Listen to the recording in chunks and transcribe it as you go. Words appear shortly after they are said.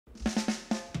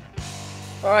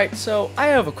Alright, so I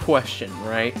have a question,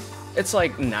 right? It's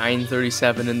like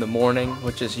 9:37 in the morning,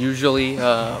 which is usually,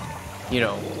 you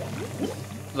know,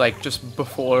 like just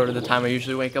before the time I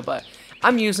usually wake up. But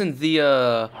I'm using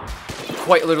the,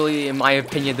 quite literally, in my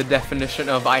opinion, the definition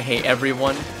of I hate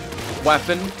everyone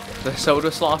weapon, the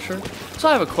soda slosher. So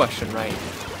I have a question, right?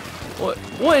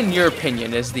 What in your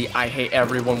opinion is the I hate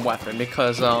everyone weapon?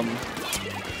 Because,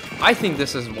 I think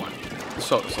this is one, the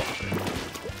soda slosher.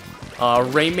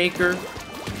 Rainmaker,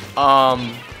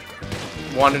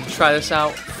 wanted to try this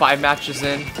out. 5 matches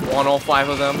in, won all 5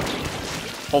 of them.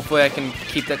 Hopefully I can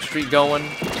keep that streak going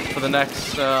for the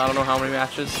next, I don't know how many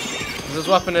matches. This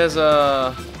weapon is,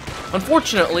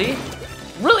 unfortunately,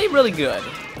 really good.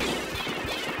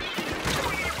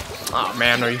 Oh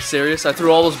man, are you serious? I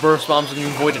threw all those burst bombs and you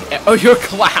avoided it. Oh, you're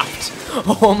clapped!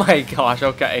 Oh my gosh,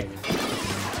 okay.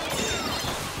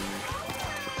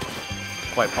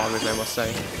 Quite poggers, I must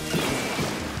say.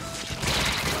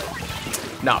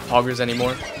 Not poggers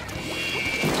anymore.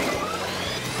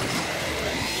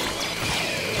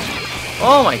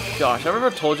 Oh my gosh, have I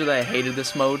ever told you that I hated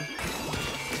this mode?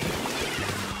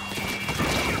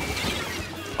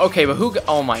 Okay, but who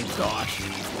oh my gosh.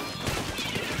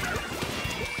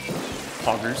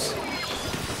 Poggers.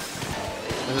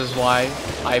 This is why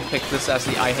I picked this as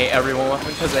the I hate everyone weapon,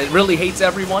 because it really hates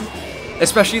everyone.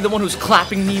 Especially the one who's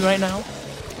clapping me right now.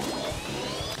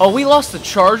 Oh, we lost the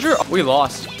charger? We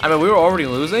lost. I mean, we were already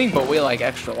losing, but we like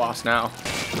extra lost now.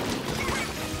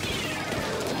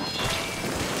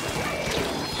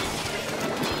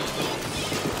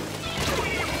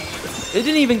 They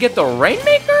didn't even get the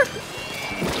Rainmaker?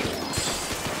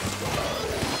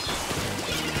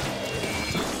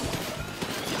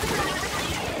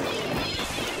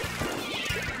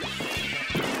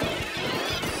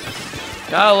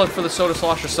 Gotta look for the soda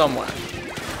slosher somewhere.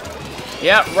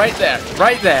 Yeah, right there,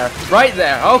 right there, right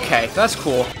there. Okay, that's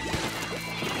cool.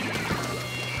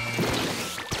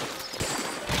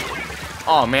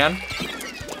 Oh man,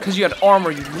 because you had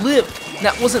armor, you lived.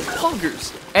 That wasn't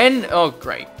poggers. And oh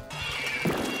great.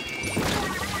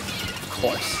 Of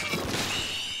course.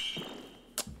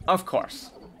 Of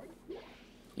course.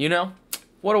 You know,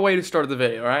 what a way to start the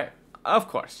video, right? Of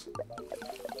course.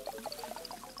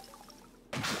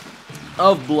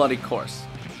 Of bloody course.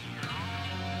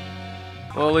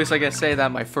 Well, at least I can say that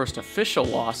my first official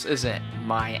loss isn't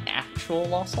my actual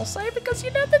loss, I'll say, because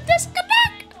you know the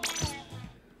disconnect!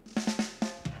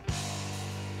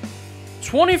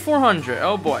 2,400,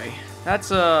 oh boy.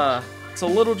 That's it's a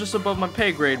little just above my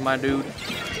pay grade, my dude.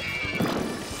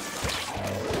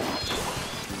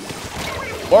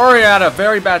 Already had a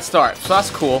very bad start, so that's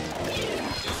cool.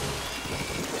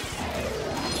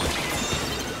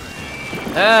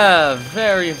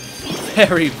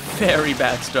 Very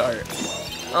bad start.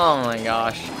 Oh my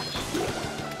gosh.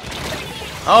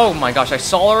 Oh my gosh, I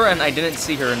saw her and I didn't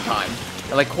see her in time.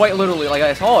 Like, quite literally, like,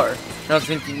 I saw her. And I was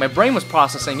thinking, my brain was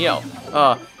processing, yo,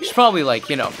 you should probably, like,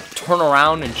 you know, turn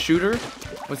around and shoot her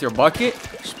with your bucket.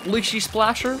 Splishy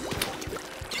splasher.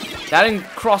 That didn't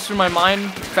cross through my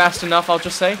mind fast enough, I'll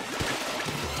just say.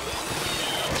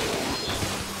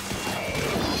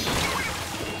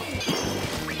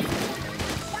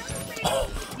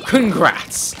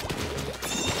 Congrats!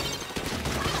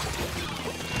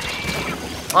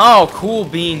 Oh, cool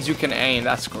beans, you can aim.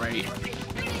 That's great.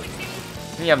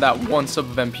 And you have that 1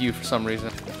 sub of MPU for some reason.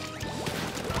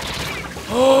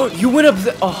 Oh, you went up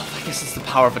the. Oh, I guess it's the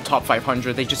power of a top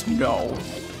 500. They just know.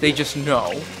 They just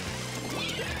know.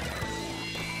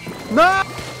 No!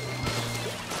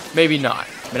 Maybe not.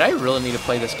 I mean, I really need to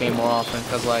play this game more often,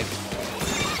 because, like,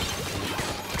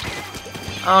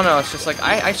 I don't know, it's just like,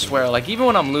 I swear, like, even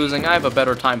when I'm losing, I have a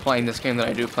better time playing this game than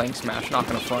I do playing Smash, not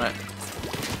gonna front.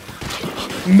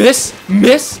 Miss!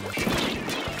 Miss!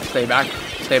 Stay back,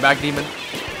 demon.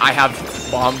 I have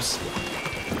bombs.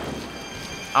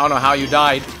 I don't know how you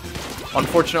died.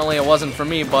 Unfortunately, it wasn't for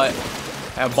me, but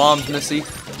I have bombs, Missy.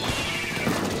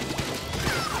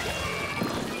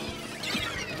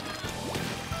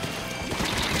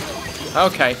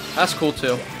 Okay, that's cool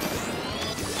too.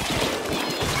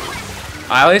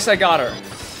 At least I got her.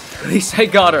 At least I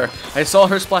got her. I saw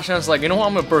her splash and I was like, you know what,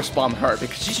 I'm gonna burst bomb her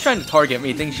because she's trying to target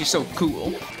me, thinking she's so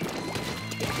cool.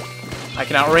 I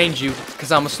can outrange you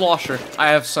because I'm a slosher. I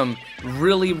have some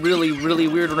really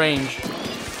weird range.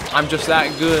 I'm just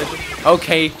that good.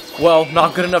 Okay, well,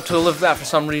 not good enough to live that for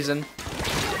some reason.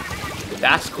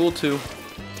 That's cool too.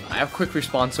 I have quick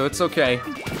respawn, so it's okay.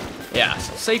 Yeah,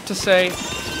 so safe to say,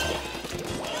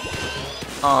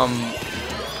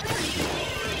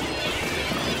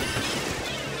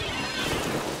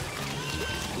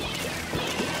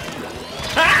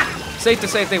 safe to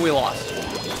say I think we lost.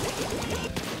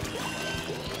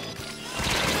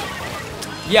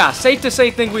 Yeah, safe to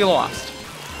say, think we lost.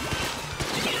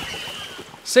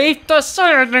 Safe to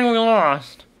say, I think we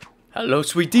lost. Hello,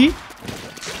 sweetie.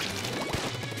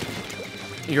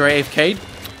 You're AFK'd?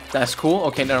 That's cool.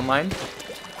 Okay, never mind.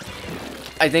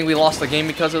 I think we lost the game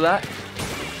because of that.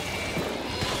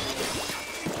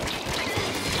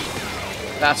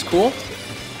 That's cool.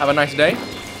 Have a nice day.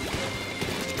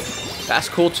 That's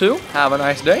cool too. Have a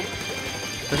nice day.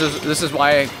 This is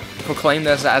why I proclaim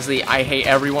this as the I hate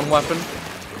everyone weapon.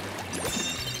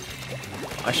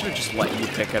 I should have just let you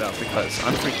pick it up because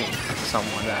I'm freaking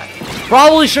someone that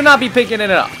probably should not be picking it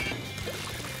up.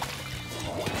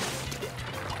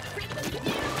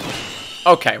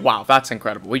 Okay, wow, that's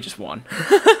incredible. We just won.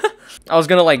 I was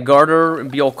gonna like guard her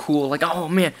and be all cool, like, oh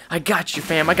man, I got you,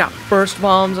 fam. I got burst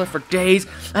bombs for days.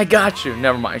 I got you.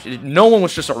 Never mind. No one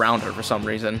was just around her for some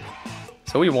reason.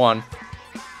 So we won.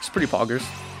 It's pretty poggers.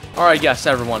 Alright, yes,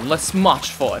 everyone, let's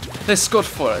march for it. Let's go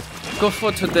for it. Go for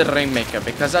it to the Rainmaker,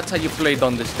 because that's how you played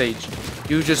on the stage.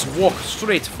 You just walk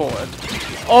straight forward.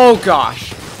 Oh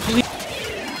gosh. Please.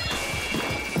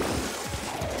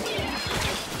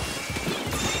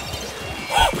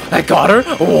 I got her?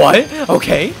 What?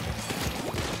 Okay.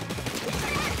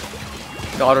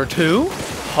 Got her too.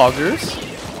 Hoggers.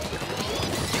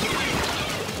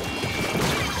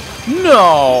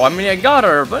 No! I mean, I got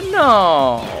her, but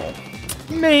no.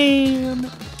 Man.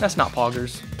 That's not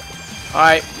poggers.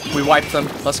 Alright, we wiped them.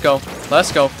 Let's go.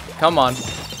 Let's go. Come on.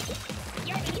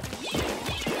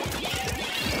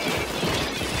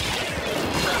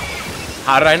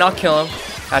 How did I not kill him?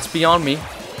 That's beyond me.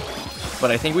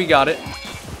 But I think we got it.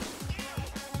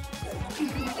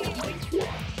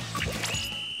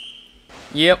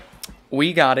 Yep,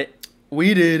 we got it.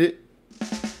 We did it.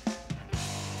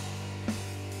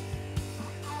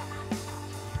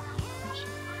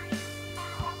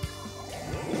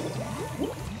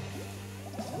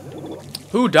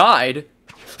 Who died?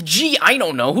 Gee, I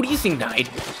don't know. Who do you think died?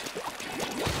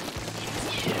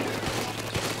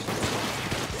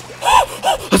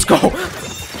 Let's go.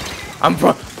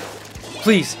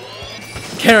 Please,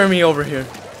 carry me over here.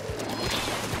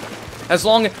 As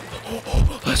long as...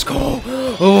 Let's go.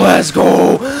 Let's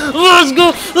go. Let's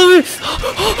go.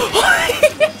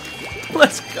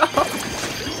 Let's go.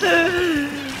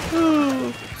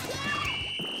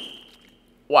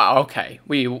 Wow, okay.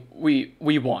 We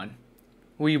won.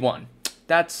 We won.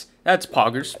 That's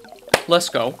poggers. Let's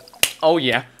go. Oh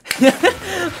yeah.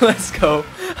 Let's go.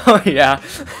 Oh yeah.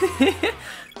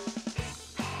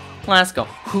 Let's go.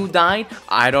 Who died?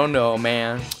 I don't know,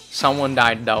 man. Someone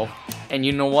died though. And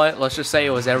you know what? Let's just say it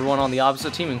was everyone on the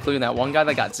opposite team, including that one guy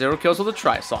that got 0 kills with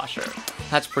a Slosher.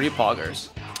 That's pretty poggers.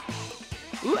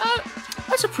 Ooh,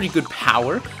 that's a pretty good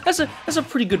power. That's a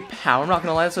pretty good power. I'm not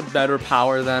gonna lie, that's a better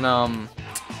power than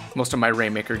most of my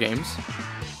Rainmaker games.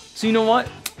 So you know what?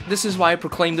 This is why I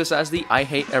proclaim this as the I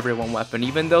hate everyone weapon,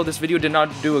 even though this video did not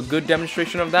do a good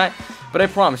demonstration of that. But I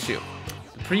promise you,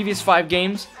 the previous 5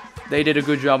 games, they did a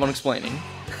good job on explaining.